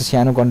नेपाल जस्तो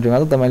सानो कन्ट्रीमा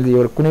त तपाईँले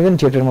एउटा कुनै पनि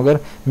थिएटरमा गएर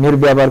मेरो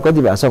व्यापार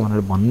कति भएको छ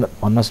भनेर भन्न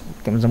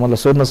मतलब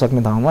सोध्न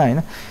सक्ने ठाउँमा होइन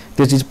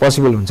त्यो चिज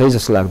पोसिबल हुन्छ है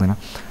जस्तो लाग्दैन।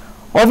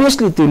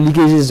 अभियसली त्यो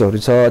लिकेजेसहरू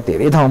छ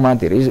धेरै ठाउँमा,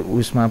 धेरै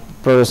उसमा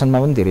प्रदर्शनमा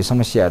पनि धेरै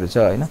समस्याहरू छ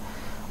होइन।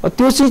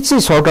 त्यो चिज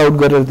चाहिँ सर्ट आउट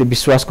गरेर त्यो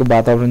विश्वासको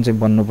वातावरण चाहिँ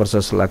बन्नुपर्छ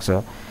जस्तो लाग्छ।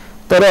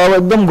 तर अब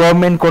एकदम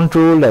गभर्मेन्ट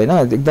कन्ट्रोल होइन,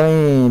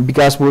 एकदमै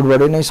विकास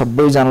बोर्डबाट नै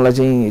सबैजनालाई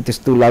चाहिँ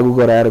त्यस्तो लागू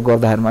गराएर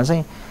गर्दाखेरिमा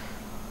चाहिँ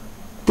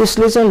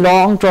त्यसले चाहिँ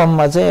लङ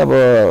टर्ममा चाहिँ अब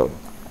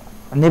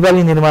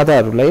नेपाली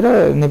निर्माताहरूलाई र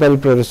नेपाली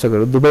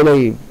प्रदर्शकहरू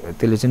दुवैलाई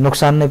त्यसले चाहिँ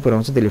नोक्सान नै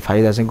पुर्याउँछ, त्यसले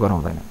फाइदा चाहिँ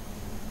गराउँदैन।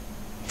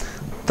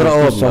 तर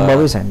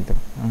सम्भवै छैन त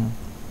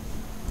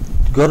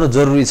गर्न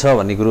जरुरी छ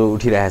भन्ने कुरो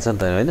उठिरहेछ नि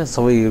त होइन।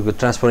 सबैको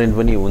ट्रान्सपरेन्ट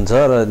पनि हुन्छ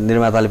र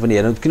निर्माताले पनि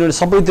हेर्नु, किनभने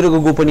सबैतिरको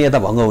गोपनीयता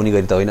भङ्ग हुने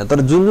गरी त होइन,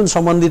 तर जुन जुन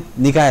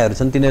सम्बन्धित निकायहरू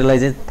छन् तिनीहरूलाई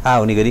चाहिँ थाहा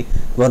हुने गरी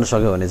गर्न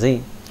सक्यो भने चाहिँ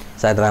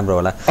सायद राम्रो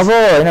होला। अब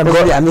होइन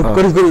हामी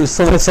करिब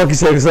समय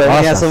सकिसकेको छ,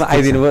 यहाँसम्म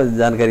आइदिनु भयो,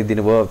 जानकारी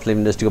दिनुभयो फिल्म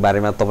इन्डस्ट्रीको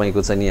बारेमा,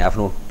 तपाईँको चाहिँ नि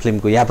आफ्नो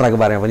फिल्मको यात्राको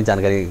बारेमा पनि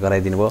जानकारी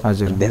गराइदिनु भयो।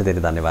 हजुर, धेरै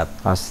धेरै धन्यवाद।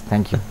 हस्,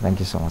 थ्याङ्क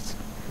यू सो मच।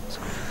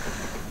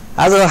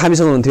 आज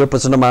हामीसँग हुनुहुन्थ्यो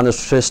प्रचण्ड मान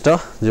श्रेष्ठ,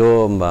 जो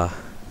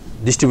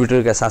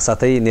डिस्ट्रिब्युटरका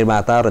साथसाथै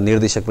निर्माता र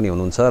निर्देशक पनि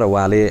हुनुहुन्छ र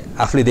उहाँले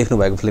आफूले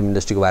देख्नुभएको फिल्म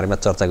इन्डस्ट्रीको बारेमा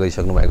चर्चा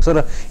गरिसक्नु भएको छ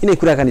र यिनै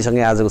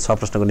कुराकानीसँगै आजको 6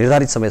 प्रश्नको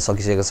निर्धारित समय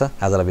सकिसकेको छ।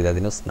 आजलाई बिदा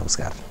दिनुहोस्,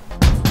 नमस्कार।